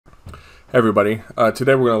Hey everybody,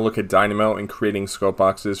 today we're going to look at Dynamo and creating scope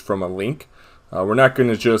boxes from a link. We're not going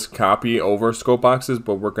to just copy over scope boxes,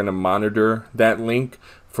 but we're going to monitor that link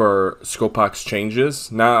for scope box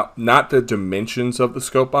changes. Now, not the dimensions of the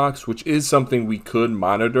scope box, which is something we could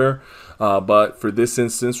monitor, but for this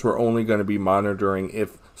instance, we're only going to be monitoring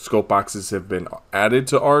if scope boxes have been added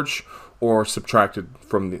to Arch or subtracted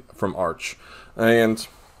from Arch. And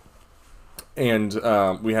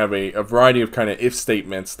we have a variety of kind of if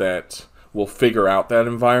statements that will figure out that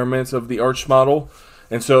environment of the Arch model.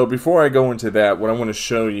 And so before I go into that, what I want to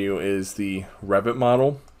show you is the Revit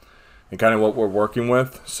model and kind of what we're working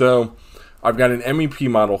with. So I've got an MEP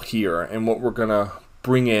model here, and what we're going to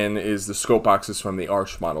bring in is the scope boxes from the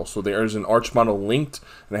Arch model. So there's an Arch model linked,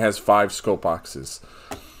 and it has 5 scope boxes.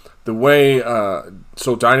 The way,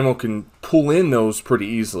 so Dynamo can pull in those pretty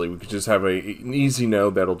easily. We could just have an easy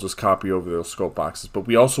node that'll just copy over those scope boxes. But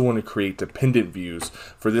we also want to create dependent views.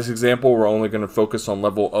 For this example, we're only going to focus on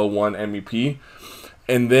level 01 MEP.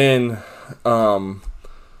 And then, and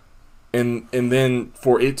then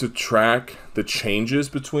for it to track the changes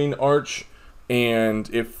between Arch and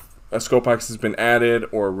if a scope box has been added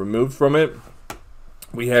or removed from it,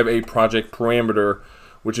 we have a project parameter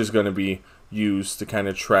which is going to be used to kind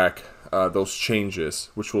of track those changes,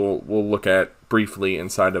 which we'll look at briefly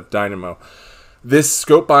inside of Dynamo. This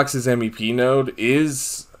scope boxes MEP node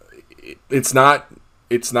it's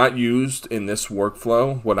not used in this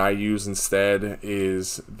workflow. What I use instead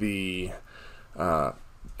is the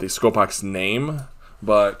scope box name,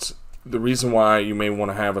 but the reason why you may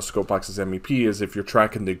want to have a scope boxes MEP is if you're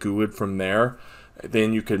tracking the GUID from there,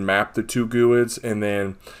 then you can map the 2 GUIDs, and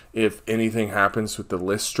then if anything happens with the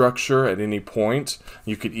list structure at any point,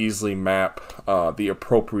 you could easily map the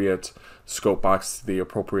appropriate scope box to the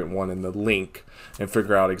appropriate one in the link and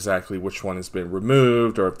figure out exactly which one has been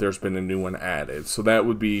removed or if there's been a new one added. So that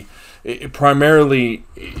would be primarily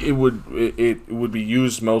it would be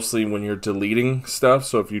used mostly when you're deleting stuff.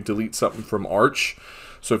 So if you delete something from Arch,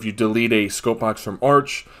 so if you delete a scope box from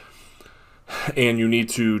Arch and you need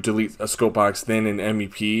to delete a scope box then in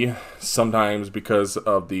MEP, sometimes because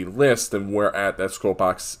of the list and where at that scope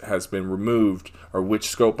box has been removed or which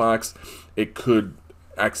scope box, it could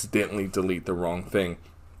accidentally delete the wrong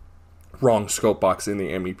scope box in the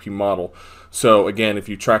MEP model. So again, if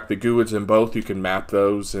you track the GUIDs in both, you can map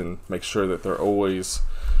those and make sure that they're always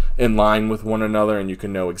in line with one another, and you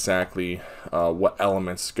can know exactly what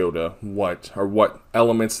elements go to what, or what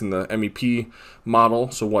elements in the MEP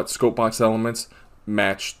model, so what scope box elements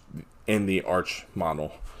match in the Arch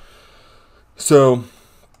model. So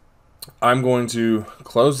I'm going to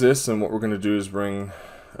close this, and what we're going to do is bring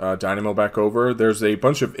Dynamo back over. There's a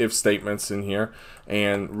bunch of if statements in here,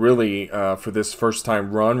 and really for this first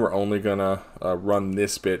time run, we're only going to run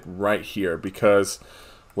this bit right here, because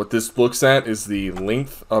what this looks at is the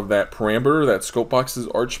length of that parameter, that scope box's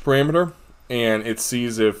Arch parameter, and it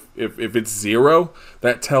sees if it's 0,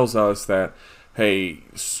 that tells us that, hey,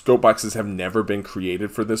 scope boxes have never been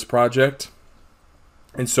created for this project.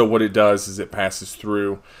 And so what it does is it passes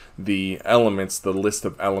through the elements, the list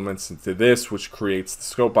of elements, into this, which creates the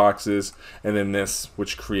scope boxes, and then this,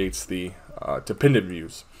 which creates the dependent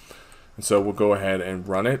views. And so we'll go ahead and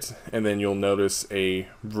run it, and then you'll notice a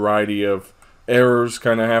variety of errors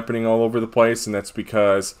kind of happening all over the place, and that's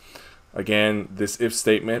because, again, this if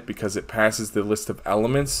statement, because it passes the list of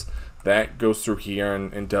elements, that goes through here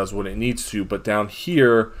and does what it needs to, but down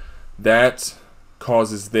here, that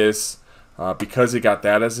causes this, because it got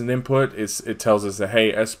that as an input, it tells us that,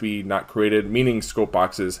 hey, SB not created, meaning scope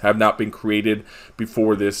boxes have not been created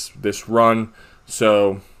before this run,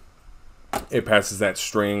 so it passes that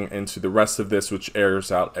string into the rest of this, which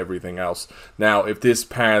errors out everything else. Now, if this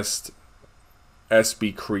passed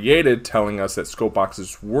SB created, telling us that scope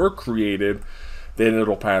boxes were created, then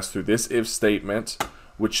it'll pass through this if statement,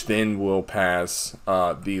 which then will pass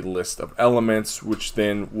the list of elements, which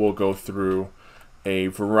then will go through a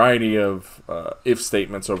variety of if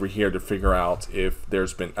statements over here to figure out if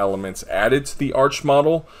there's been elements added to the Arch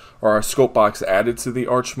model, or a scope box added to the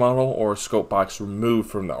Arch model, or a scope box removed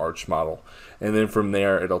from the Arch model. And then from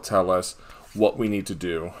there, it'll tell us what we need to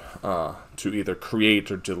do to either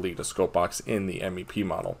create or delete a scope box in the MEP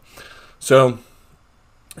model. So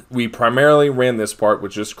we primarily ran this part,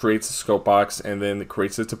 which just creates a scope box, and then it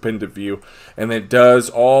creates a dependent view, and it does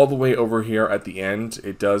all the way over here at the end,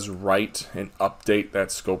 it does write and update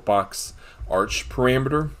that scope box Arch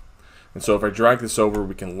parameter. And so if I drag this over,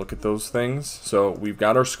 we can look at those things. So we've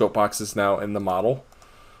got our scope boxes now in the model,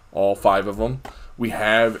 all 5 of them. We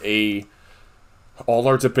have all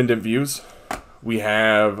our dependent views. We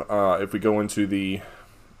have, if we go into the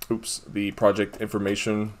project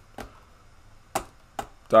information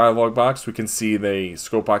dialog box, we can see the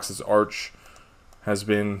scope box's arch has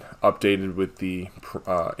been updated with the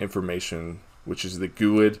information, which is the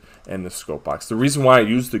GUID and the scope box. The reason why I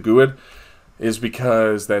use the GUID is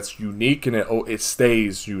because that's unique, and it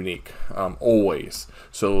stays unique always.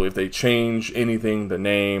 So if they change anything, the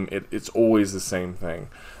name, it's always the same thing.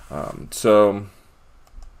 So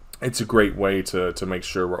it's a great way to make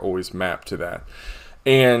sure we're always mapped to that.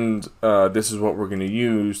 And this is what we're going to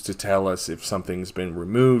use to tell us if something's been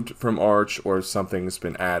removed from Arch or if something's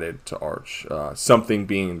been added to Arch. Something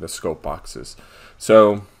being the scope boxes.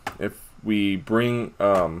 So if we bring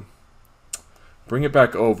it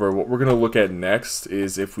back over, what we're going to look at next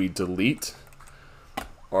is if we delete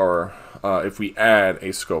or if we add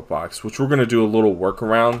a scope box, which we're going to do a little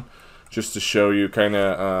workaround just to show you kind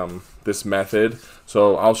of this method.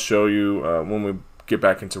 So I'll show you when we get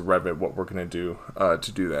back into Revit what we're going to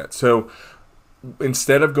do that. So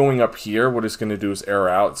instead of going up here, what it's going to do is error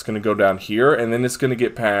out. It's going to go down here, and then it's going to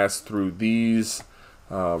get passed through these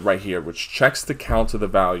right here, which checks the count of the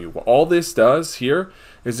value. What all this does here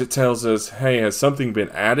is it tells us, hey, has something been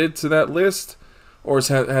added to that list, or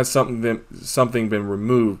has something been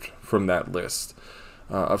removed from that list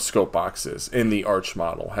of scope boxes in the Arch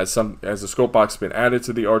model? Has a scope box been added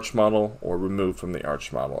to the Arch model or removed from the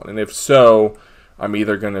Arch model? And if so, I'm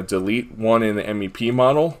either going to delete one in the MEP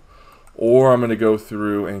model, or I'm going to go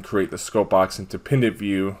through and create the scope box in dependent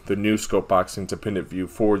view, the new scope box in dependent view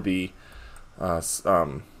for the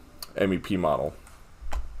MEP model.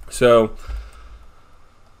 So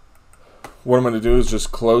what I'm going to do is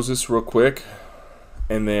just close this real quick,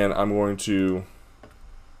 and then I'm going to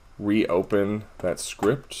reopen that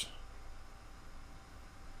script.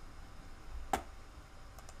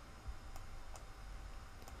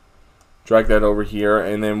 Drag that over here,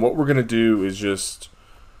 and then what we're going to do is just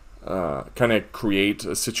kind of create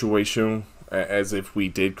a situation as if we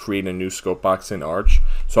did create a new scope box in Arch.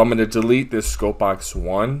 So I'm going to delete this scope box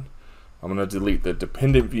 1. I'm going to delete the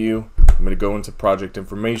dependent view. I'm going to go into project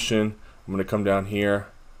information. I'm going to come down here.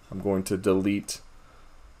 I'm going to delete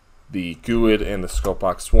the GUID and the scope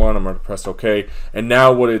box 1. I'm going to press OK. And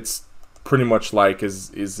now what it's pretty much like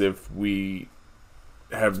is if we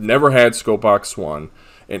have never had scope box 1,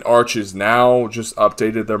 and Arch has now just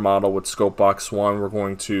updated their model with scope box 1. We're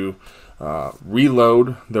going to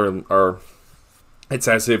reload their, it's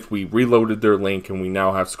as if we reloaded their link and we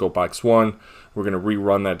now have scope box 1. We're going to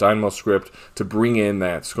rerun that Dynamo script to bring in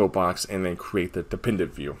that scope box and then create the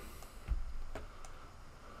dependent view.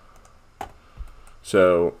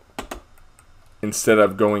 So instead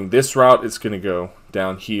of going this route, it's going to go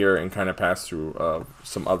down here and kind of pass through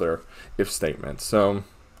some other if statements. So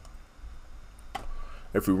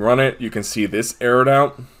if we run it, you can see this errored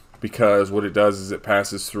out, because what it does is it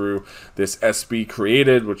passes through this SB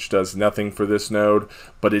created, which does nothing for this node,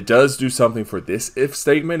 but it does do something for this if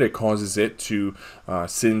statement. It causes it to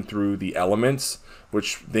send through the elements,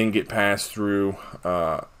 which then get passed through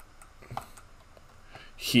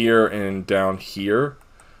here and down here.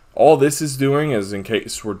 All this is doing is in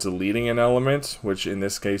case we're deleting an element, which in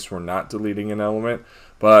this case we're not deleting an element,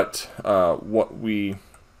 but what we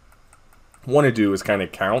want to do is kind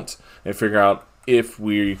of count and figure out if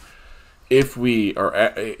a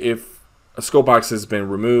scope box has been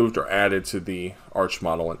removed or added to the Arch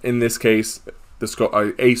model. And in this case, a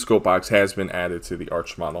scope box has been added to the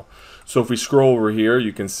Arch model. So if we scroll over here,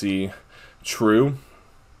 you can see true.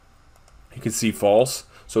 You can see false.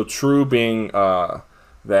 So true being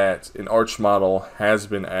that an Arch model has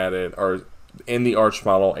been added, or in the Arch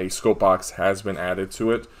model a scope box has been added to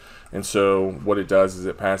it. And so what it does is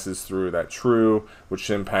it passes through that true, which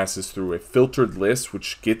then passes through a filtered list,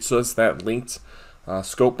 which gets us that linked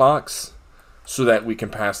scope box, so that we can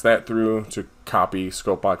pass that through to copy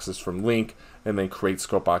scope boxes from link and then create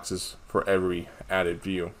scope boxes for every added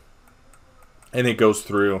view. And it goes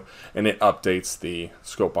through and it updates the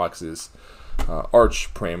scope boxes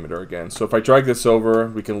Arch parameter again. So if I drag this over,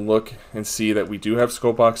 we can look and see that we do have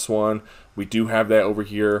scope box 1. We do have that over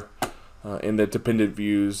here in the dependent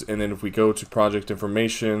views, and then if we go to project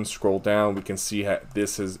information, scroll down, we can see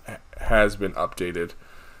this has been updated.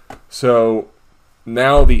 So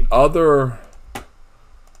now the other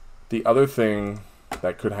thing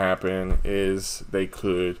that could happen is they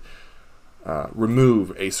could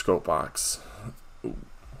remove a scope box.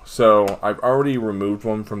 So I've already removed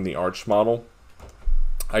one from the Arch model.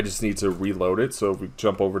 I just need to reload it. So if we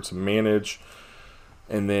jump over to manage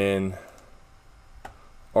and then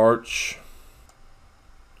Arch,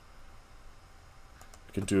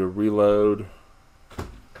 we can do a reload.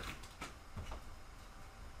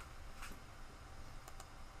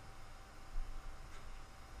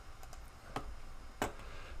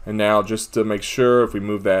 And now just to make sure, if we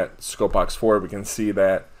move that scope box forward, we can see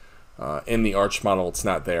that in the arch model it's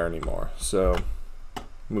not there anymore. So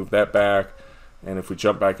move that back, and if we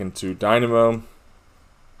jump back into Dynamo,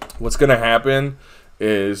 what's going to happen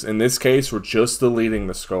is, in this case, we're just deleting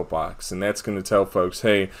the scope box, and that's going to tell folks,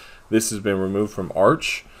 hey, this has been removed from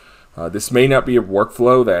Arch. This may not be a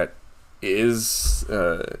workflow that is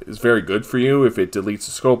very good for you if it deletes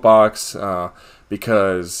the scope box,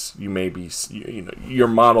 because you may be, your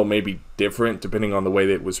model may be different depending on the way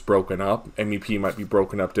that it was broken up. MEP might be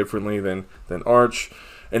broken up differently than Arch,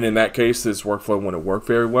 and in that case, this workflow wouldn't work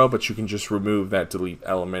very well. But you can just remove that delete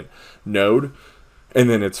element node, and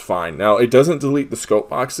then it's fine. Now, it doesn't delete the scope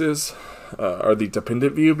boxes or the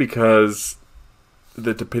dependent view, because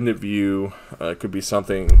the dependent view could be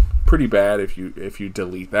something pretty bad if you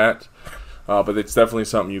delete that. But it's definitely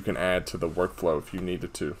something you can add to the workflow if you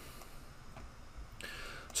needed to.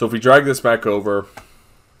 So if we drag this back over,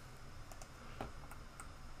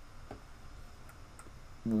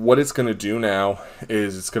 what it's going to do now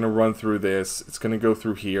is it's going to run through this. It's going to go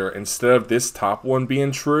through here. Instead of this top one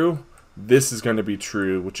being true, this is going to be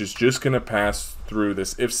true, which is just going to pass through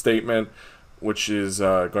this if statement, which is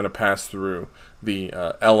going to pass through the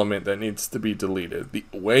element that needs to be deleted. The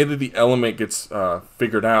way that the element gets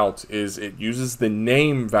figured out is it uses the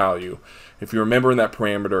name value. If you remember in that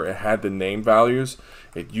parameter, it had the name values.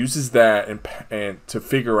 It uses that and to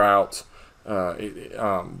figure out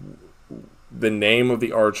the name of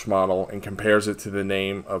the arch model and compares it to the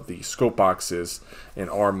name of the scope boxes in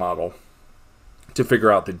our model to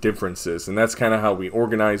figure out the differences. And that's kind of how we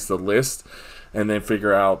organize the list, and then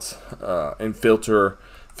figure out and filter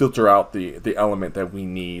out the element that we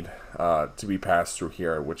need to be passed through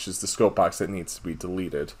here, which is the scope box that needs to be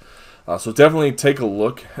deleted. So definitely take a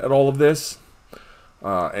look at all of this,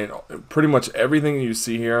 and pretty much everything you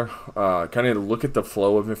see here. Kind of look at the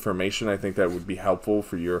flow of information. I think that would be helpful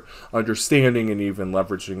for your understanding and even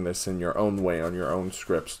leveraging this in your own way on your own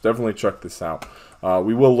scripts. Definitely check this out.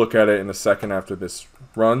 We will look at it in a second after this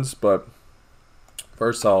runs, but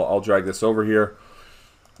first I'll drag this over here.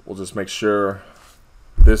 We'll just make sure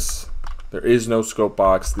there is no scope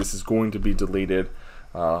box. This is going to be deleted,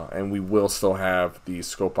 and we will still have the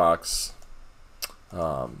scope box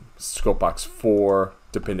 4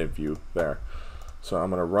 dependent view there. So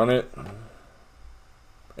I'm going to run it,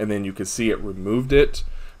 and then you can see it removed it.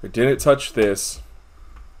 It didn't touch this.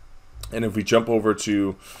 And if we jump over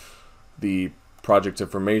to the project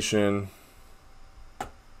information,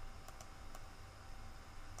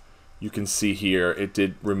 you can see here it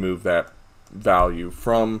did remove that value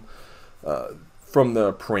from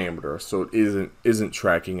the parameter, so it isn't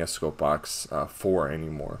tracking a scope box 4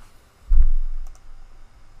 anymore.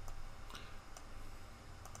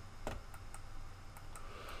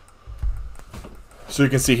 So you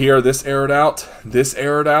can see here this errored out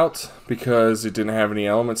because it didn't have any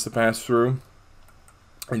elements to pass through.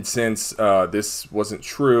 And since this wasn't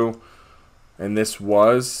true and this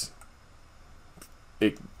was,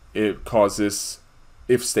 it caused this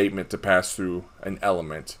if statement to pass through an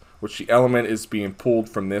element, which the element is being pulled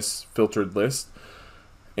from this filtered list.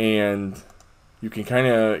 And you can kind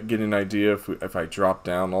of get an idea if I drop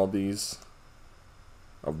down all these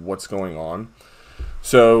of what's going on.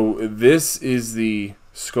 So this is the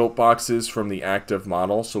scope boxes from the active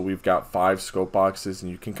model. So we've got 5 scope boxes,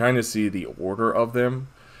 and you can kind of see the order of them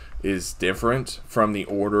is different from the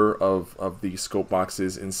order of the scope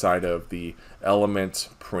boxes inside of the element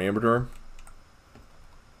parameter,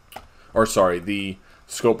 or sorry, the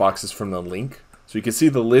scope boxes from the link. So you can see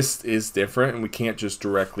the list is different, and we can't just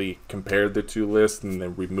directly compare the two lists and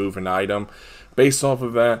then remove an item based off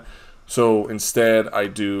of that. So instead I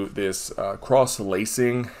do this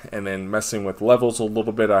cross-lacing and then messing with levels a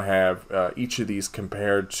little bit. I have each of these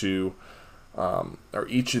compared to or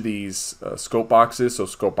each of these scope boxes. So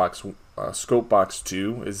scope box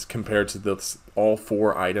 2 is compared to all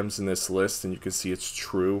 4 items in this list, and you can see it's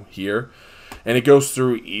true here. And it goes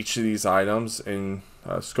through each of these items in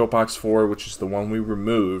scope box 4, which is the one we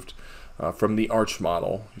removed from the arch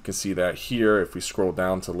model. You can see that here. If we scroll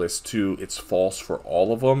down to list 2, it's false for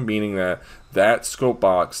all of them, meaning that that scope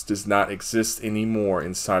box does not exist anymore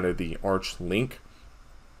inside of the arch link.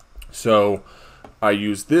 So I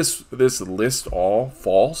use this list all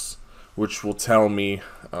false, which will tell me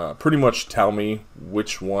pretty much tell me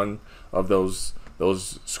which one of those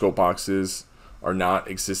scope boxes are not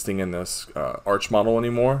existing in this arch model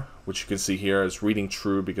anymore, which you can see here is reading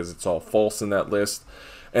true because it's all false in that list.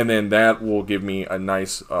 And then that will give me a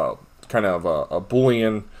nice kind of a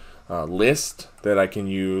Boolean list that I can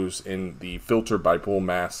use in the filter by bool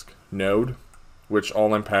mask node, which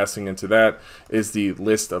all I'm passing into that is the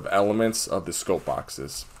list of elements of the scope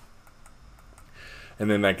boxes.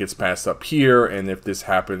 And then that gets passed up here, and if this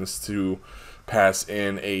happens to pass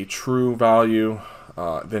in a true value,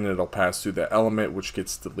 then it'll pass through the element, which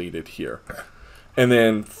gets deleted here. And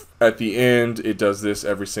then at the end, it does this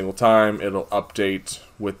every single time. It'll update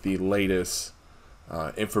with the latest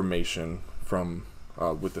information from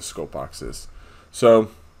with the scope boxes. So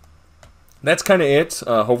that's kind of it.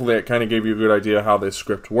 Hopefully that kind of gave you a good idea how this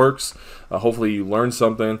script works. Hopefully you learned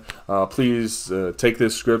something. Please take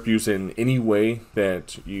this script, use it in any way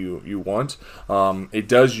that you want. It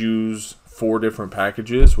does use 4 different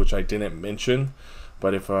packages, which I didn't mention.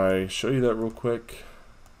 But if I show you that real quick,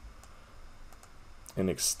 in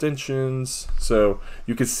extensions, so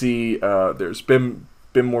you can see there's BIM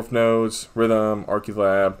morph nodes, rhythm,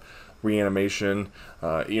 Archilab, reanimation.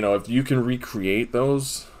 If you can recreate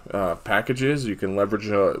those packages, you can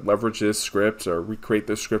leverage this script or recreate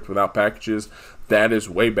this script without packages. That is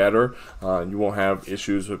way better. You won't have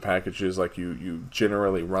issues with packages like you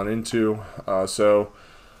generally run into.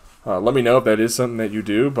 Let me know if that is something that you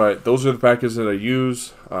do, but those are the packages that I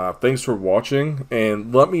use. Thanks for watching,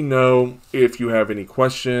 and let me know if you have any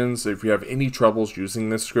questions, if you have any troubles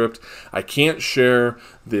using this script. I can't share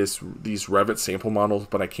these Revit sample models,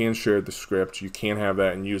 but I can share the script. You can have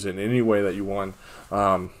that and use it in any way that you want.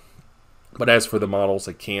 But as for the models,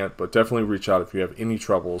 I can't, but definitely reach out if you have any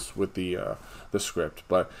troubles with the script.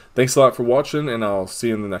 But thanks a lot for watching, and I'll see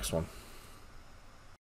you in the next one.